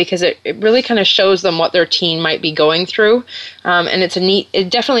well because it really kind of shows them what their teen might be going through. And it's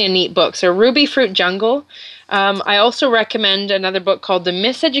definitely a neat book. So Ruby Fruit Jungle. I also recommend another book called The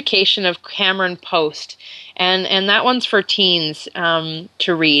Miseducation of Cameron Post. And that one's for teens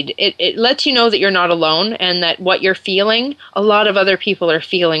to read. It lets you know that you're not alone and that what you're feeling, a lot of other people are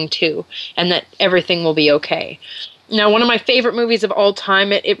feeling too, and that everything will be okay. Now, one of my favorite movies of all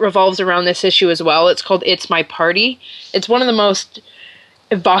time, it revolves around this issue as well. It's called It's My Party. It's one of the most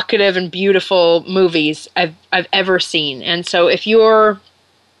evocative and beautiful movies I've ever seen. And so if you're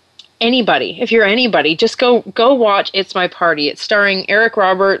anybody, just go watch It's My Party. It's starring Eric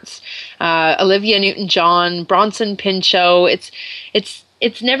Roberts, Olivia Newton-John, Bronson Pinchot.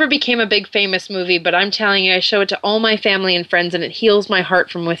 It's never became a big famous movie, but I'm telling you, I show it to all my family and friends, and it heals my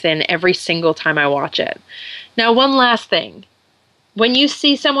heart from within every single time I watch it. Now, one last thing. When you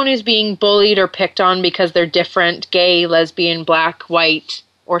see someone who's being bullied or picked on because they're different, gay, lesbian, black, white,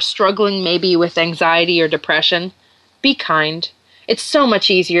 or struggling maybe with anxiety or depression, be kind. It's so much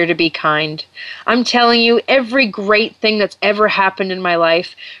easier to be kind. I'm telling you, every great thing that's ever happened in my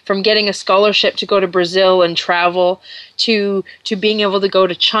life, from getting a scholarship to go to Brazil and travel, to being able to go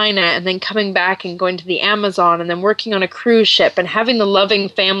to China and then coming back and going to the Amazon and then working on a cruise ship and having the loving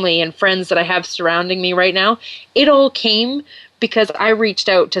family and friends that I have surrounding me right now, it all came because I reached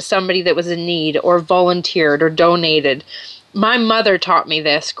out to somebody that was in need or volunteered or donated. My mother taught me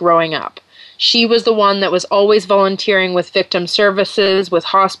this growing up. She was the one that was always volunteering with victim services, with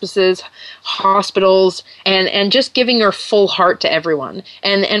hospices, hospitals, and just giving her full heart to everyone.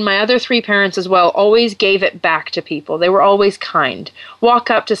 And my other three parents as well always gave it back to people. They were always kind. Walk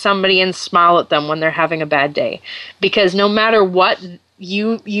up to somebody and smile at them when they're having a bad day. Because no matter what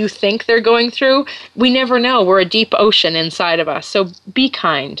you think they're going through, we never know. We're a deep ocean inside of us. So be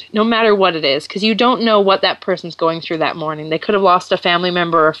kind, no matter what it is, because you don't know what that person's going through that morning. They could have lost a family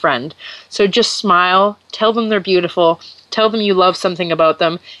member or a friend. So just smile, tell them they're beautiful, tell them you love something about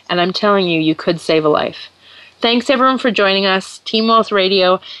them, and I'm telling you, you could save a life. Thanks, everyone, for joining us. Team Wealth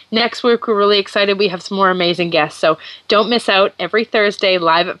Radio. Next week, we're really excited. We have some more amazing guests, so don't miss out. Every Thursday,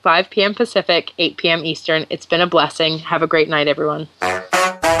 live at 5 p.m. Pacific, 8 p.m. Eastern. It's been a blessing. Have a great night, everyone.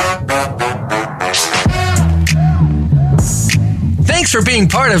 Thanks for being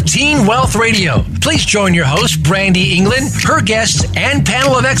part of Teen Wealth Radio. Please join your host, Brandy England, her guests, and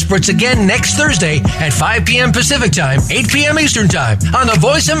panel of experts again next Thursday at 5 p.m. Pacific Time, 8 p.m. Eastern Time on the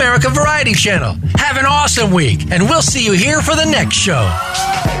Voice America Variety Channel. Have an awesome week, and we'll see you here for the next show.